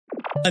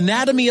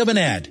Anatomy of an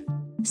ad.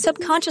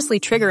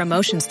 Subconsciously trigger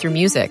emotions through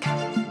music.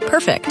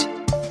 Perfect.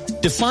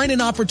 Define an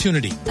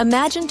opportunity.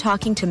 Imagine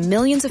talking to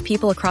millions of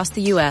people across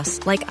the U.S.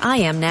 like I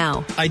am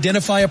now.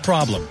 Identify a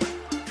problem.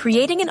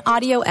 Creating an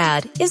audio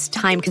ad is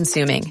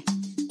time-consuming.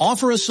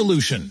 Offer a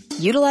solution.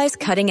 Utilize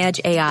cutting-edge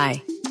AI.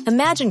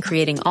 Imagine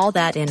creating all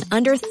that in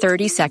under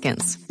 30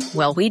 seconds.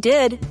 Well, we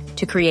did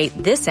to create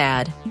this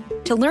ad.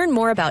 To learn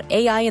more about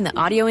AI in the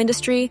audio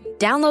industry,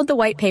 download the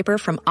white paper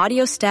from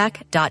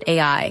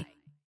audiostack.ai.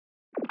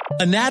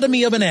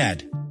 Anatomy of an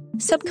ad.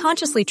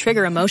 Subconsciously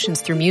trigger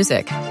emotions through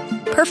music.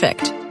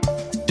 Perfect.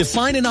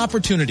 Define an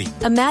opportunity.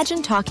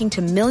 Imagine talking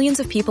to millions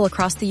of people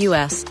across the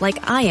U.S.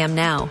 like I am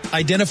now.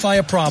 Identify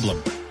a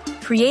problem.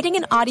 Creating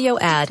an audio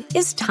ad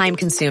is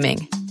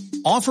time-consuming.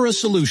 Offer a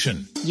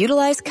solution.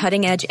 Utilize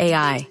cutting-edge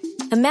AI.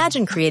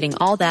 Imagine creating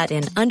all that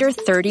in under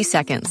 30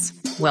 seconds.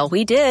 Well,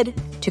 we did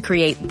to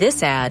create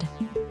this ad.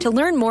 To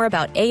learn more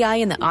about AI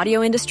in the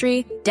audio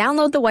industry,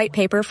 download the white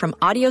paper from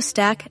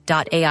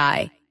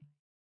audiostack.ai.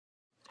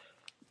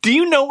 Do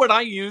you know what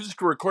I use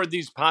to record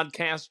these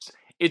podcasts?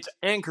 It's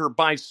Anchor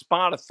by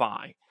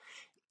Spotify.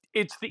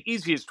 It's the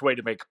easiest way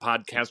to make a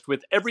podcast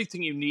with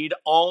everything you need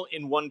all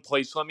in one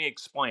place. Let me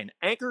explain.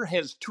 Anchor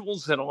has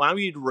tools that allow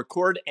you to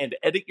record and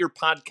edit your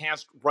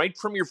podcast right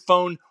from your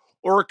phone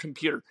or a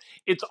computer.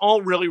 It's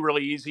all really,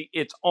 really easy.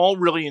 It's all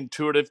really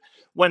intuitive.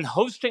 When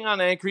hosting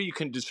on Anchor, you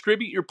can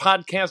distribute your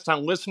podcast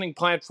on listening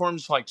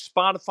platforms like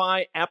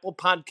Spotify, Apple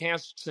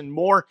Podcasts, and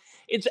more.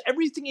 It's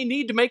everything you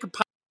need to make a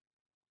podcast.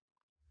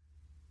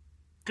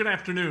 Good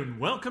afternoon.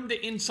 Welcome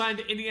to Inside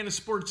Indiana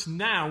Sports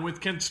Now with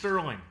Kent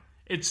Sterling.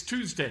 It's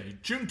Tuesday,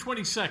 June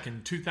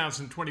 22nd,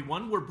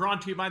 2021. We're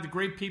brought to you by the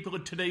great people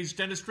at Today's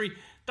Dentistry.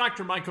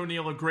 Dr. Mike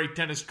O'Neill, a great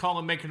dentist. Call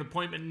and make an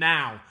appointment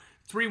now.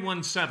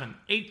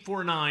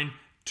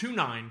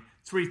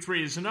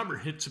 317-849-2933 is the number.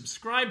 Hit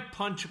subscribe,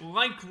 punch,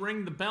 like,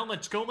 ring the bell.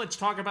 Let's go. Let's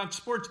talk about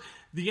sports.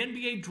 The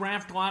NBA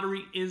Draft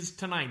Lottery is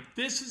tonight.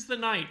 This is the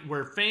night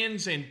where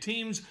fans and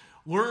teams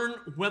learn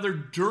whether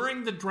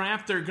during the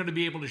draft they're going to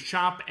be able to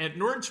shop at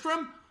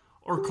Nordstrom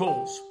or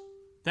Kohl's.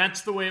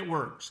 That's the way it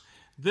works.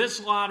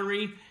 This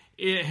lottery,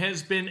 it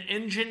has been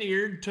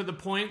engineered to the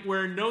point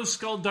where no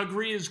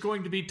skullduggery is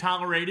going to be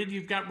tolerated.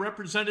 You've got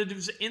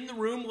representatives in the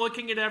room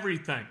looking at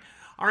everything.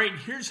 All right,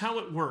 here's how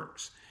it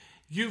works.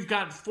 You've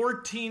got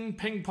 14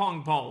 ping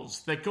pong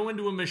balls that go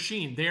into a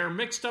machine. They are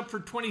mixed up for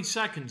 20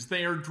 seconds.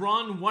 They are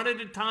drawn one at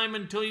a time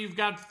until you've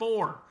got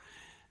 4.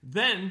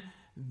 Then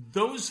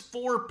those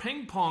 4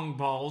 ping pong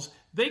balls,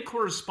 they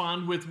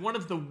correspond with one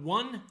of the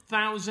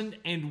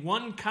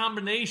 1,001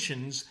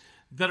 combinations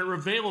that are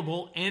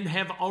available and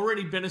have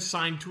already been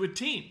assigned to a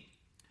team.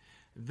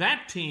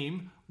 That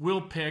team will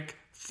pick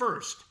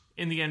first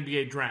in the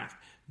NBA draft.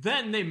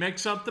 Then they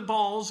mix up the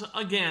balls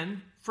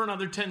again for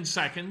another 10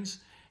 seconds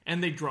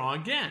and they draw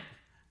again.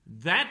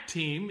 That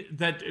team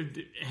that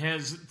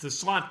has the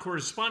slot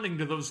corresponding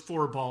to those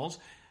 4 balls,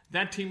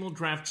 that team will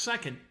draft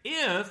second.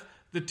 If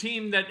the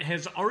team that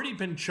has already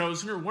been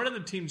chosen, or one of the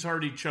teams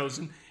already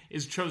chosen,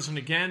 is chosen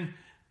again,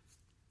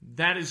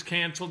 that is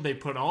canceled. They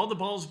put all the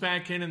balls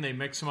back in and they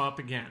mix them up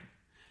again.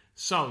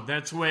 So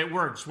that's the way it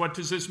works. What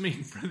does this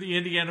mean for the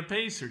Indiana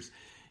Pacers?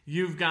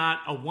 You've got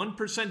a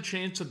 1%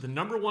 chance of the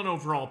number 1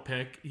 overall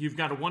pick. You've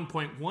got a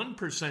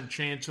 1.1%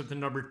 chance of the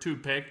number 2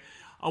 pick,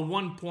 a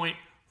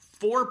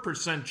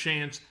 1.4%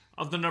 chance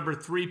of the number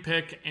 3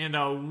 pick, and a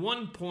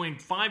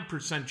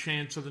 1.5%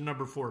 chance of the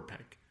number 4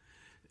 pick.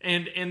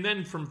 And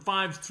then from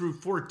 5 through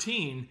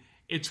 14,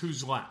 it's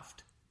who's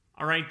left.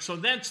 All right, so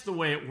that's the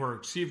way it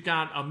works. You've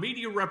got a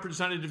media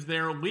representative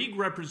there, league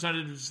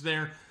representatives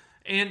there,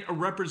 and a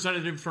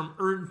representative from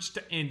Ernst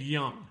 &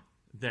 Young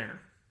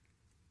there.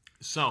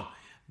 So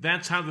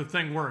that's how the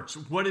thing works.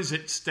 What is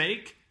at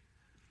stake?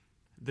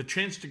 The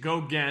chance to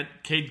go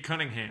get Cade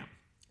Cunningham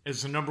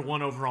as the number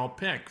 1 overall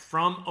pick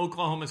from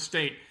Oklahoma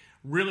State.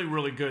 Really,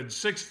 really good.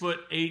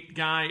 6'8"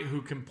 guy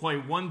who can play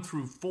 1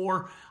 through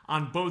 4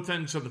 on both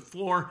ends of the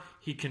floor.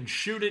 He can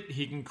shoot it.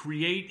 He can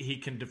create. He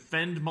can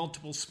defend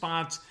multiple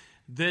spots.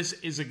 This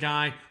is a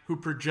guy who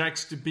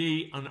projects to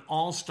be an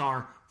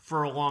all-star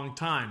for a long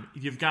time.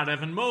 You've got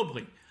Evan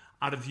Mobley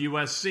out of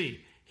USC.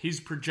 He's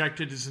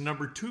projected as a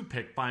number 2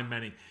 pick by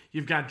many.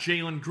 You've got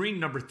Jalen Green,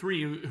 number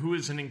 3, who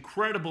is an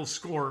incredible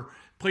scorer,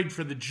 played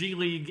for the G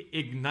League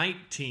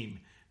Ignite team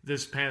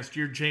this past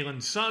year.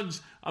 Jalen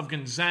Suggs of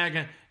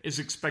Gonzaga is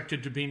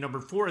expected to be number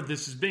 4.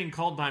 This is being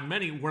called by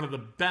many one of the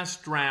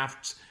best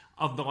drafts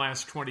of the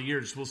last 20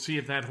 years. We'll see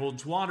if that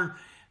holds water.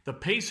 The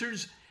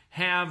Pacers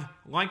have,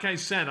 like I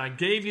said, I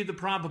gave you the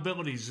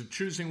probabilities of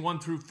choosing 1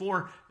 through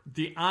 4.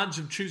 The odds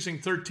of choosing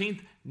 13th,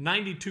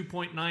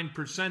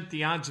 92.9%.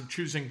 The odds of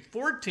choosing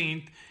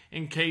 14th,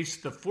 in case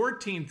the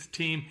 14th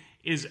team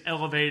is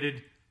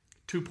elevated,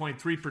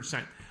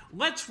 2.3%.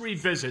 Let's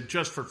revisit,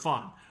 just for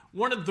fun,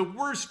 one of the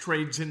worst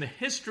trades in the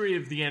history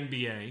of the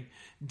NBA,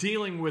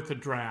 dealing with the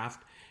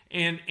draft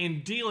and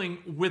in dealing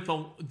with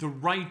the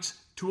rights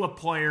to a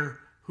player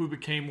who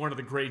became one of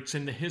the greats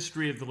in the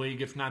history of the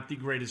league, if not the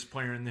greatest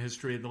player in the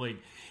history of the league.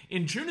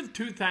 In June of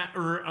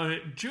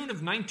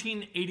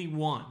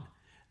 1981,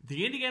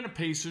 the Indiana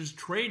Pacers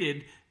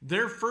traded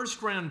their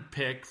first-round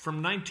pick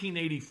from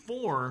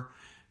 1984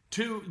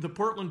 to the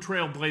Portland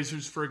Trail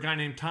Blazers for a guy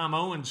named Tom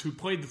Owens, who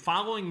played the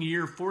following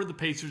year for the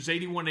Pacers,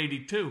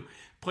 81-82,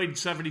 played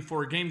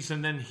 74 games,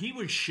 and then he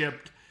was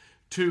shipped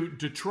to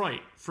Detroit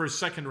for a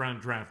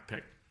second-round draft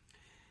pick.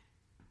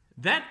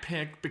 That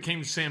pick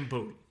became Sam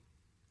Bowie.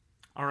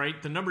 All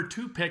right, the number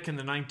 2 pick in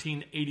the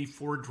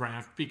 1984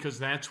 draft, because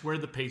that's where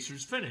the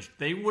Pacers finished.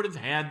 They would have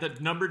had the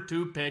number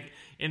 2 pick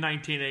in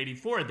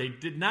 1984. They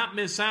did not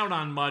miss out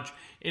on much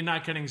in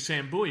not getting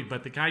Sam Bowie,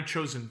 but the guy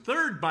chosen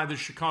third by the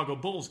Chicago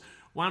Bulls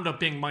wound up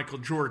being Michael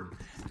Jordan.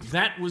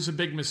 That was a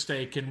big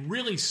mistake and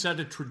really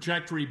set a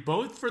trajectory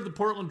both for the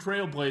Portland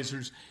Trail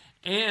Blazers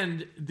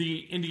and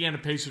the Indiana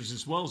Pacers,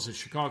 as well as the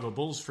Chicago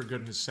Bulls, for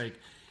goodness sake,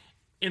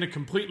 in a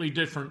completely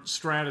different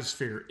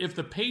stratosphere. If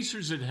the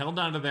Pacers had held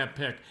on to that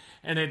pick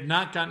and had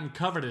not gotten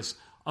covetous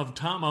of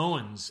Tom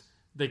Owens,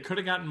 they could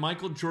have gotten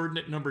Michael Jordan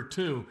at number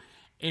 2,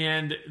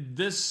 and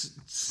this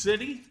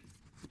city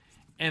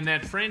and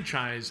that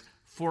franchise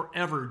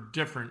forever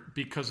different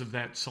because of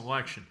that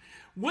selection.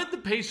 Would the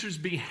Pacers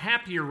be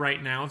happier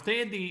right now if they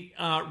had the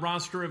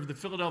roster of the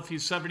Philadelphia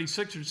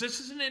 76ers? This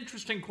is an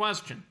interesting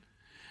question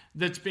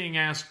that's being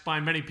asked by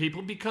many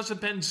people because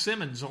of Ben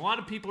Simmons. A lot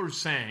of people are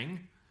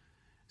saying,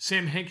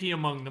 Sam Hinkie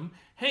among them,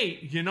 hey,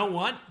 you know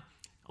what?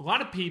 A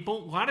lot of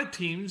people, a lot of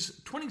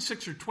teams,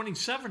 26 or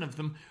 27 of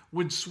them,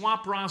 would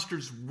swap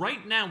rosters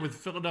right now with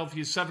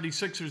Philadelphia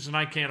 76ers, and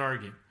I can't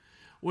argue.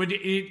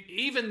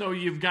 Even though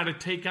you've got to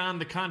take on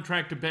the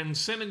contract of Ben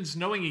Simmons,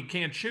 knowing he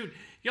can't shoot,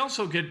 you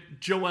also get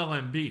Joel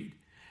Embiid.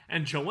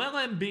 And Joel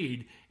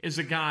Embiid is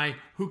a guy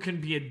who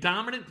can be a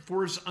dominant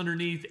force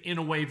underneath in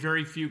a way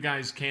very few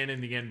guys can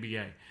in the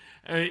NBA.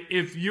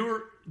 If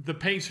you're the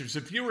Pacers,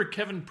 if you were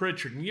Kevin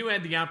Pritchard and you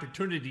had the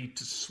opportunity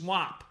to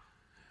swap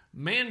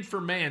man for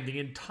man the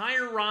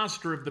entire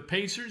roster of the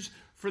Pacers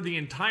for the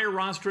entire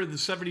roster of the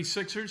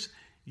 76ers,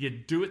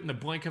 you'd do it in the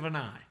blink of an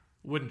eye,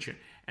 wouldn't you?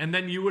 And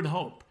then you would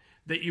hope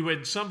that you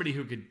had somebody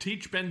who could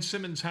teach Ben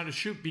Simmons how to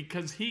shoot,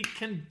 because he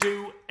can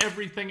do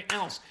everything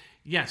else.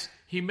 Yes,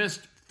 he missed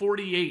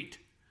 48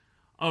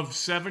 of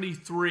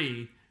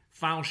 73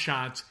 foul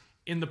shots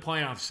in the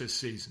playoffs this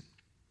season.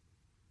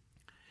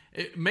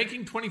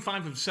 Making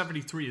 25 of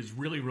 73 is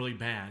really, really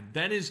bad.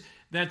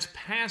 That's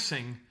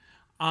passing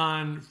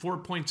on 4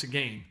 points a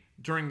game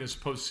during this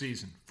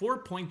postseason.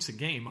 4 points a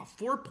game, a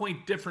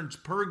 4-point difference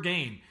per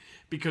game,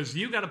 because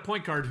you got a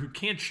point guard who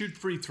can't shoot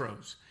free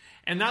throws.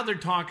 And now they're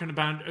talking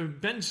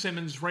about, Ben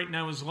Simmons right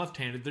now is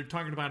left-handed. They're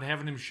talking about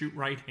having him shoot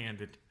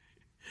right-handed.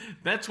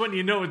 That's when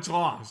you know it's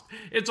lost.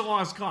 It's a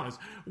lost cause.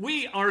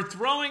 We are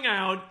throwing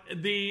out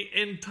the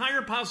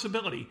entire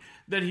possibility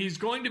that he's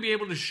going to be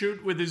able to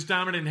shoot with his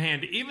dominant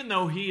hand, even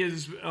though he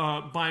is,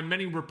 by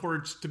many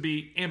reports, to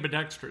be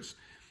ambidextrous.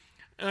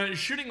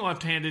 Shooting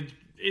left-handed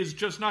is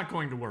just not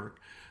going to work.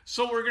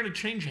 So we're going to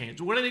change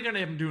hands. What are they going to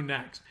have him do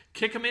next?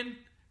 Kick him in,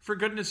 for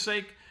goodness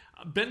sake?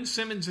 Ben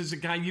Simmons is a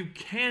guy you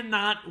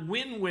cannot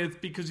win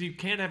with, because you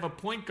can't have a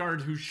point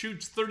guard who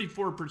shoots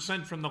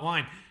 34% from the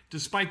line,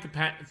 despite the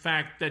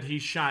fact that he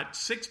shot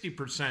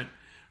 60%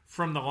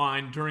 from the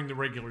line during the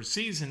regular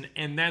season,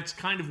 and that's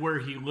kind of where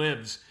he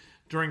lives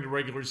during the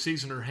regular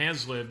season, or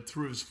has lived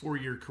through his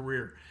 4-year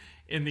career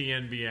in the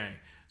NBA.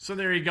 So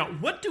there you go.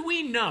 What do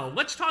we know?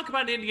 Let's talk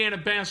about Indiana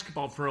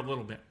basketball for a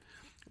little bit.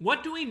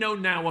 What do we know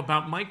now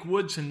about Mike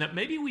Woodson that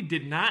maybe we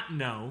did not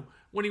know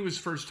when he was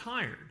first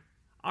hired?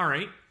 All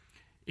right.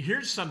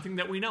 Here's something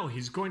that we know.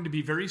 He's going to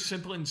be very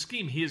simple in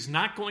scheme. He is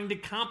not going to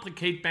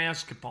complicate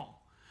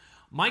basketball.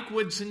 Mike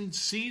Woodson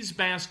sees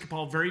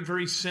basketball very,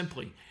 very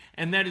simply,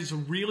 and that is a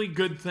really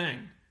good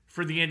thing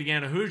for the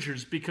Indiana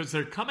Hoosiers, because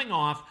they're coming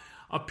off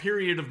a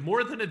period of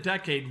more than a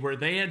decade where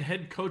they had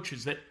head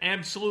coaches that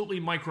absolutely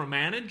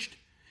micromanaged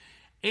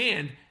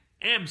and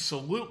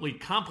absolutely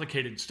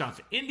complicated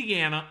stuff.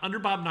 Indiana, under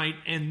Bob Knight,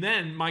 and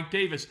then Mike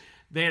Davis,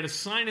 they had a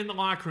sign in the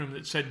locker room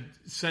that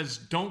says,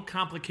 don't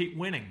complicate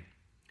winning.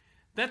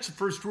 That's the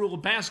first rule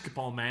of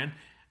basketball, man.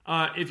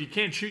 If you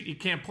can't shoot, you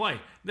can't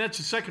play. That's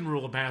the second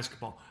rule of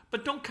basketball.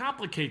 But don't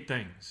complicate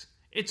things.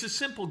 It's a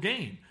simple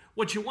game.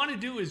 What you want to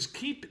do is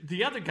keep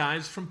the other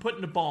guys from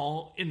putting the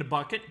ball in the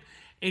bucket,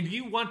 and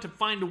you want to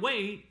find a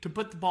way to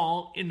put the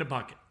ball in the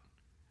bucket.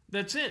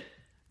 That's it.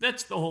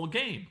 That's the whole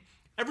game.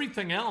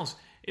 Everything else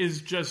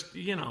is just,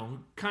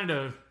 kind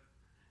of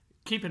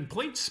keeping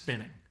plates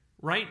spinning,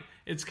 right?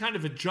 It's kind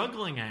of a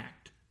juggling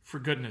act, for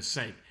goodness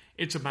sake.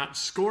 It's about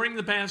scoring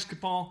the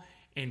basketball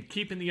and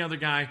keeping the other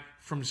guy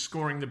from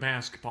scoring the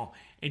basketball.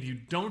 And you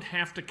don't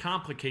have to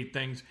complicate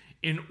things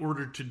in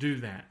order to do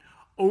that.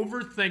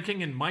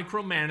 Overthinking and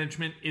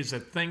micromanagement is a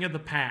thing of the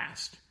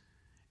past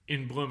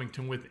in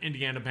Bloomington with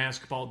Indiana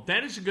basketball.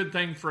 That is a good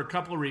thing for a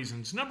couple of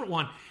reasons. Number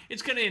one,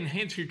 it's going to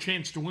enhance your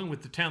chance to win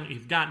with the talent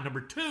you've got.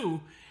 Number two,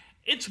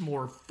 it's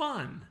more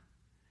fun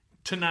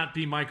to not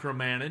be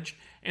micromanaged.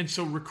 And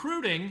so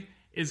recruiting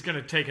is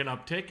going to take an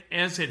uptick,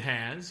 as it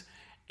has.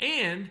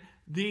 And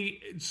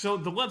So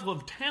the level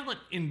of talent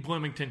in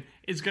Bloomington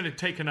is going to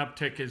take an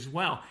uptick as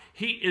well.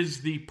 He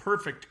is the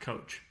perfect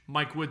coach.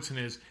 Mike Woodson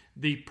is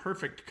the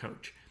perfect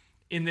coach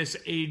in this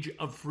age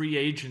of free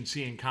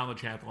agency in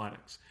college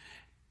athletics.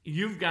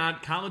 You've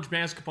got college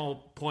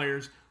basketball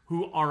players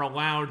who are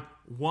allowed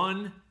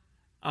one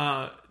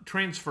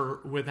transfer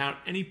without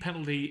any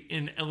penalty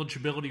in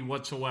eligibility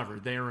whatsoever.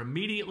 They are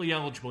immediately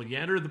eligible. You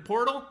enter the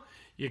portal,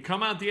 you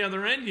come out the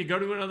other end, you go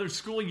to another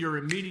school, you're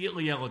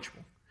immediately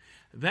eligible.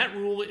 That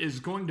rule is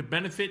going to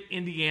benefit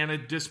Indiana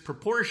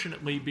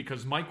disproportionately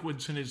because Mike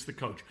Woodson is the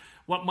coach.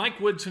 What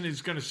Mike Woodson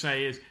is going to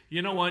say is,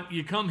 you know what,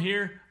 you come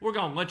here, we're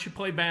going to let you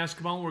play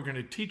basketball, we're going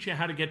to teach you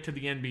how to get to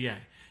the NBA.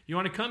 You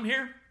want to come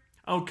here?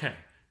 Okay,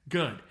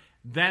 good.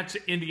 That's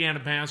Indiana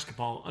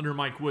basketball under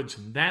Mike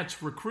Woodson.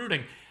 That's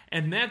recruiting,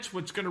 and that's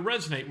what's going to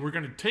resonate. We're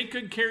going to take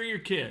good care of your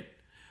kid.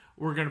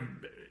 We're going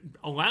to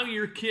allow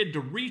your kid to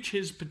reach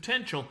his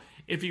potential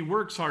if he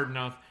works hard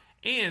enough,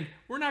 and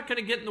we're not going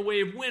to get in the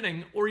way of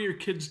winning or your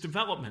kid's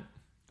development.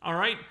 All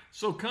right?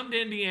 So come to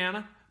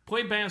Indiana,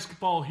 play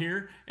basketball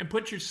here, and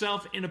put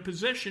yourself in a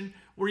position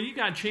where you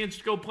got a chance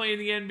to go play in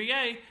the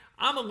NBA.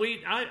 I'm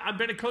elite. I've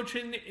been a coach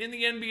in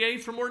the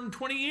NBA for more than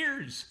 20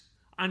 years.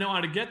 I know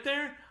how to get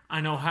there. I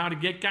know how to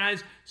get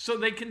guys so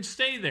they can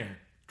stay there.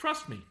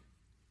 Trust me.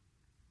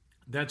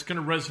 That's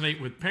going to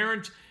resonate with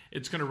parents.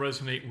 It's going to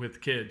resonate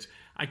with kids.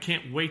 I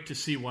can't wait to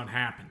see what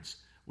happens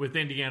with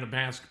Indiana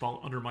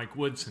basketball under Mike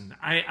Woodson.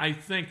 I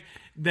think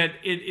that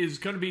it is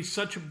going to be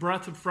such a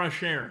breath of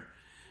fresh air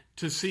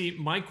to see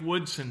Mike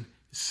Woodson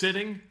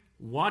sitting,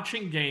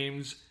 watching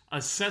games,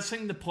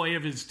 assessing the play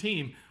of his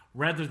team,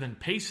 rather than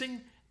pacing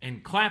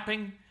and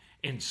clapping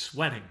and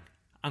sweating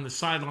on the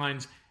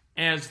sidelines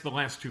as the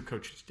last two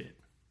coaches did.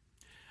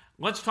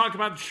 Let's talk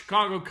about the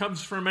Chicago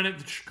Cubs for a minute.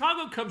 The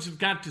Chicago Cubs have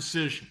got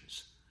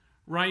decisions,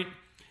 right?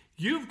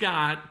 You've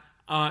got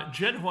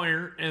Jed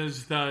Hoyer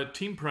as the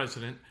team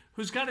president,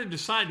 who's got to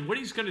decide what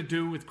he's going to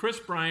do with Chris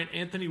Bryant,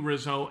 Anthony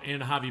Rizzo,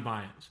 and Javi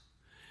Baez.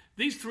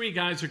 These three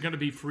guys are going to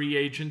be free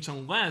agents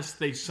unless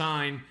they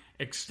sign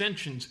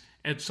extensions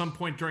at some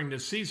point during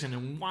this season.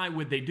 And why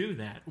would they do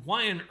that?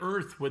 Why on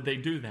earth would they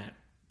do that?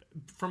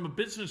 From a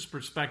business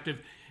perspective,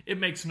 it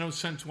makes no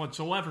sense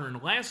whatsoever.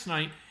 And last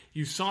night,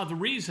 you saw the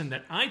reason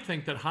that I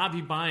think that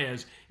Javi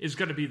Baez is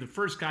going to be the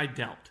first guy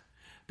dealt.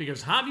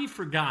 Because Javi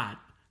forgot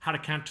how to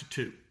count to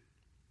two.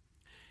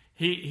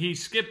 He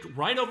skipped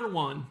right over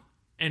one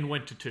and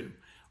went to two.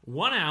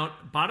 One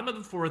out, bottom of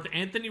the fourth,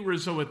 Anthony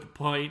Rizzo at the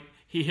plate.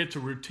 He hits a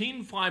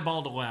routine fly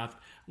ball to left.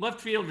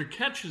 Left fielder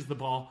catches the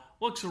ball,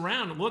 looks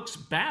around, looks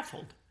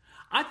baffled.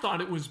 I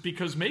thought it was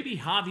because maybe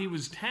Javi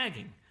was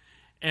tagging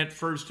at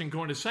first and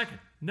going to second.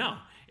 No,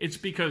 it's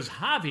because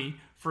Javi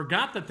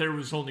forgot that there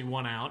was only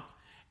one out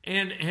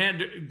and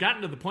had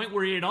gotten to the point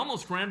where he had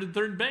almost rounded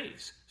third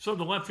base. So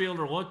the left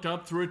fielder looked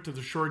up, threw it to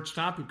the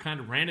shortstop, who kind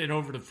of ran it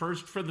over to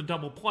first for the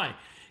double play.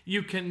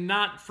 You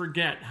cannot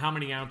forget how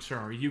many outs there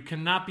are. You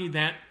cannot be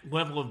that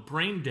level of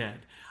brain dead.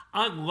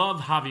 I love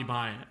Javi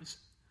Baez.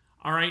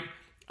 All right?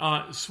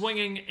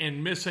 Swinging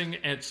and missing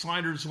at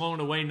sliders low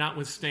and away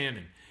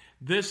notwithstanding.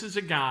 This is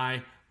a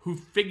guy who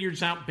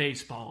figures out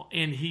baseball,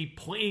 and he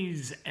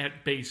plays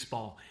at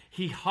baseball.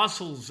 He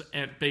hustles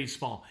at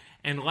baseball.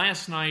 And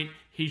last night,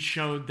 he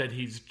showed that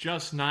he's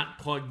just not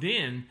plugged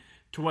in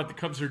to what the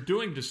Cubs are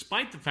doing,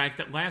 despite the fact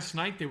that last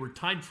night they were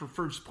tied for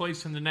first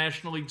place in the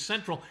National League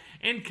Central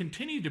and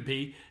continue to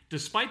be,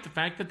 despite the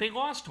fact that they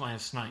lost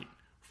last night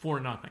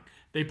 4-0.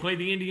 They play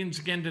the Indians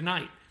again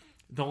tonight.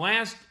 The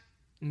last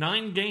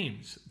 9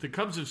 games, the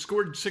Cubs have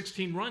scored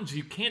 16 runs.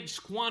 You can't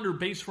squander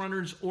base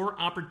runners or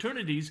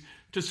opportunities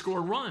to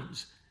score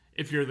runs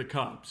if you're the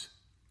Cubs.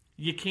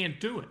 You can't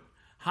do it.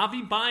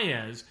 Javi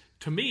Baez,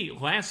 to me,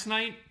 last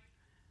night,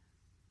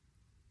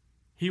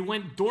 he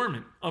went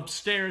dormant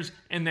upstairs,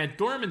 and that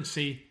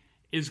dormancy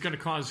is going to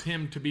cause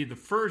him to be the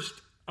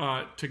first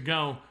to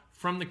go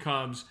from the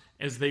Cubs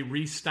as they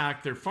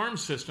restock their farm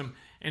system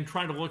and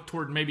try to look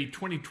toward maybe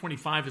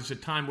 2025 as a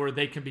time where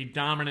they can be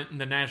dominant in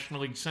the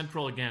National League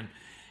Central again.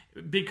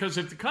 Because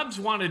if the Cubs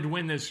wanted to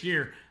win this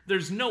year,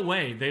 there's no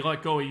way they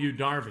let go of Yu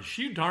Darvish.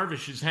 Yu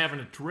Darvish is having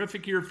a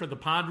terrific year for the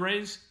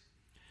Padres.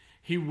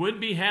 He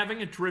would be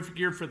having a terrific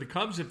year for the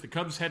Cubs if the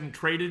Cubs hadn't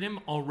traded him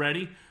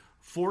already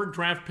for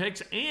draft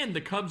picks, and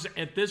the Cubs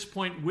at this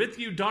point with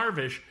Yu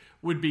Darvish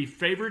would be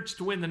favorites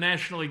to win the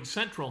National League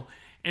Central.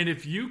 And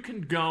if you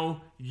can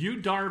go Yu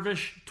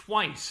Darvish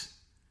twice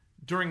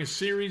during a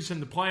series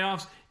in the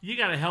playoffs, you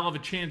got a hell of a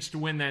chance to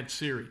win that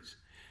series.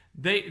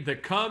 The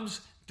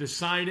Cubs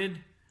decided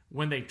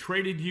when they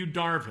traded Yu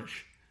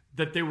Darvish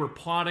that they were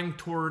plotting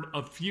toward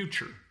a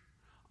future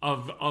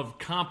of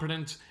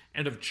competence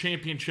and of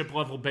championship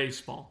level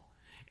baseball.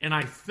 And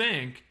I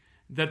think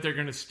that they're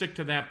going to stick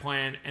to that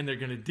plan, and they're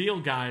going to deal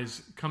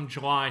guys come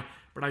July.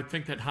 But I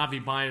think that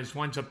Javi Baez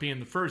winds up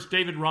being the first.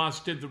 David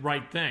Ross did the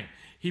right thing.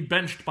 He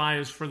benched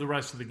Baez for the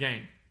rest of the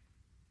game.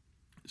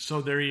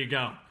 So there you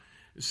go.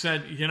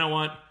 Said, you know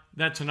what?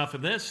 That's enough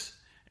of this.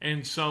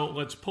 And so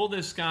let's pull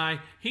this guy.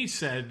 He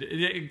said,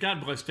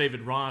 God bless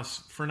David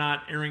Ross for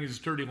not airing his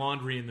dirty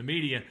laundry in the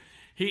media.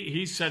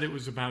 He said it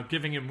was about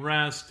giving him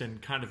rest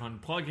and kind of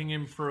unplugging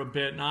him for a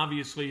bit, and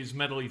obviously he's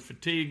mentally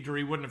fatigued or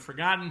he wouldn't have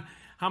forgotten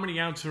how many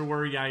outs there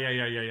were.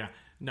 Yeah.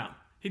 No,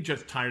 he's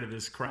just tired of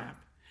this crap.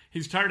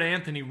 He's tired of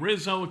Anthony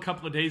Rizzo a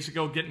couple of days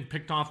ago getting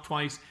picked off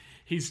twice.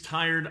 He's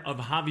tired of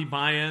Javi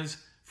Baez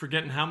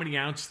forgetting how many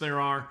outs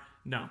there are.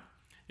 No.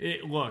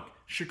 Look,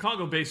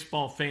 Chicago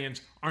baseball fans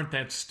aren't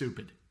that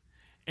stupid.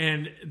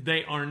 And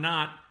they are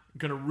not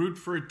going to root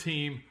for a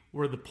team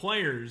where the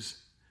players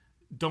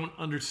don't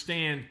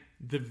understand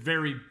the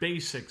very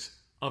basics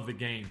of the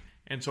game.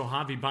 And so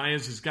Javi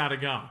Baez has got to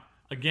go.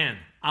 Again,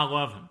 I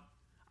love him.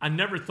 I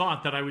never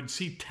thought that I would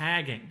see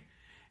tagging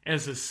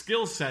as a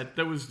skill set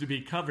that was to be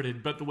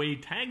coveted, but the way he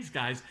tags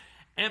guys,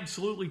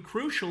 absolutely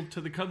crucial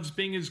to the Cubs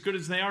being as good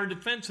as they are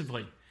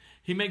defensively.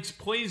 He makes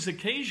plays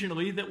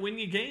occasionally that win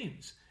you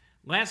games.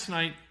 Last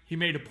night, he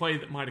made a play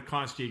that might have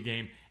cost you a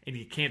game, and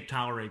you can't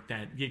tolerate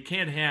that. You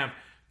can't have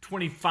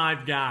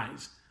 25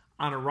 guys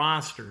on a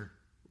roster,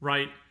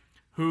 right,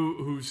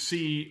 who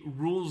see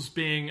rules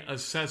being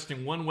assessed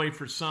in one way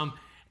for some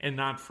and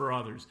not for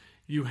others.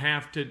 You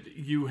have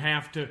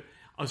to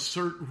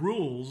assert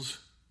rules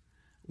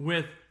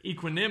with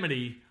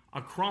equanimity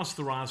across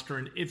the roster,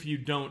 and if you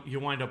don't, you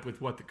wind up with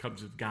what the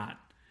Cubs have got.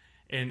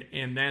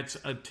 And that's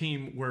a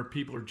team where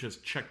people are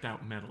just checked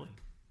out mentally.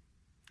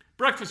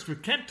 Breakfast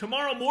with Kent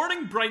tomorrow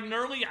morning, bright and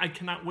early. I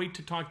cannot wait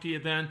to talk to you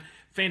then.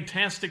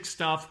 Fantastic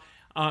stuff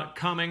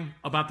coming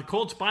about the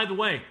Colts. By the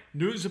way,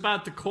 news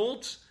about the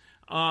Colts.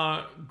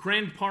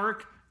 Grand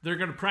Park, they're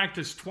going to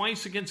practice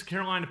twice against the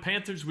Carolina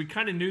Panthers. We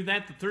kind of knew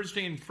that the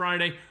Thursday and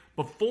Friday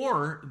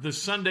before the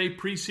Sunday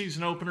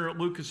preseason opener at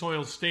Lucas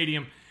Oil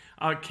Stadium.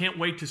 Can't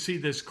wait to see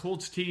this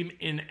Colts team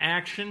in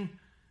action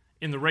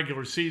in the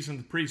regular season.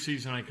 The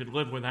preseason I could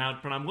live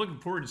without, but I'm looking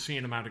forward to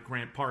seeing them out at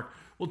Grant Park.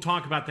 We'll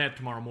talk about that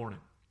tomorrow morning.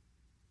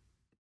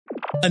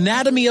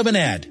 Anatomy of an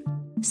ad.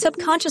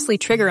 Subconsciously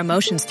trigger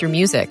emotions through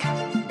music.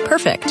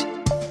 Perfect.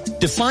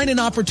 Define an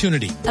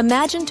opportunity.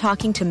 Imagine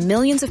talking to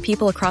millions of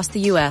people across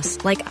the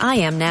U.S. like I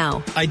am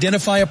now.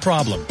 Identify a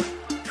problem.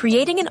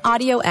 Creating an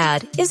audio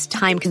ad is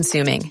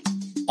time-consuming.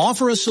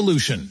 Offer a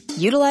solution.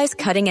 Utilize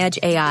cutting-edge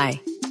AI.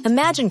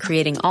 Imagine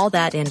creating all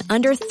that in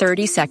under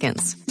 30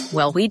 seconds.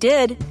 Well, we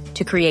did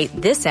to create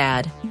this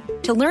ad.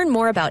 To learn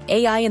more about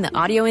AI in the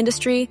audio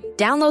industry,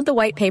 download the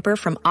white paper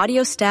from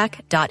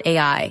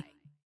audiostack.ai.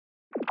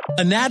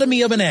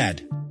 Anatomy of an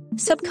ad.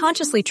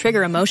 Subconsciously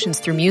trigger emotions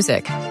through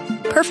music.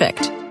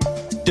 Perfect.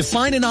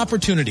 Define an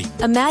opportunity.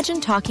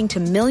 Imagine talking to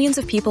millions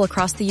of people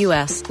across the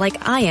U.S.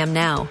 like I am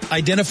now.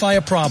 Identify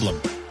a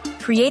problem.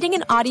 Creating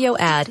an audio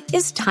ad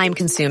is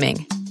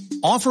time-consuming.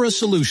 Offer a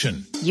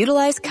solution.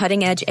 Utilize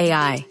cutting-edge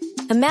AI.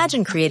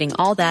 Imagine creating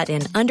all that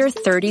in under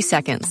 30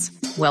 seconds.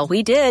 Well,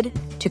 we did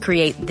to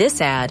create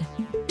this ad.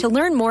 To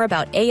learn more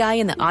about AI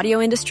in the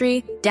audio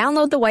industry,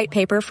 download the white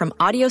paper from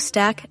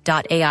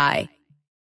audiostack.ai.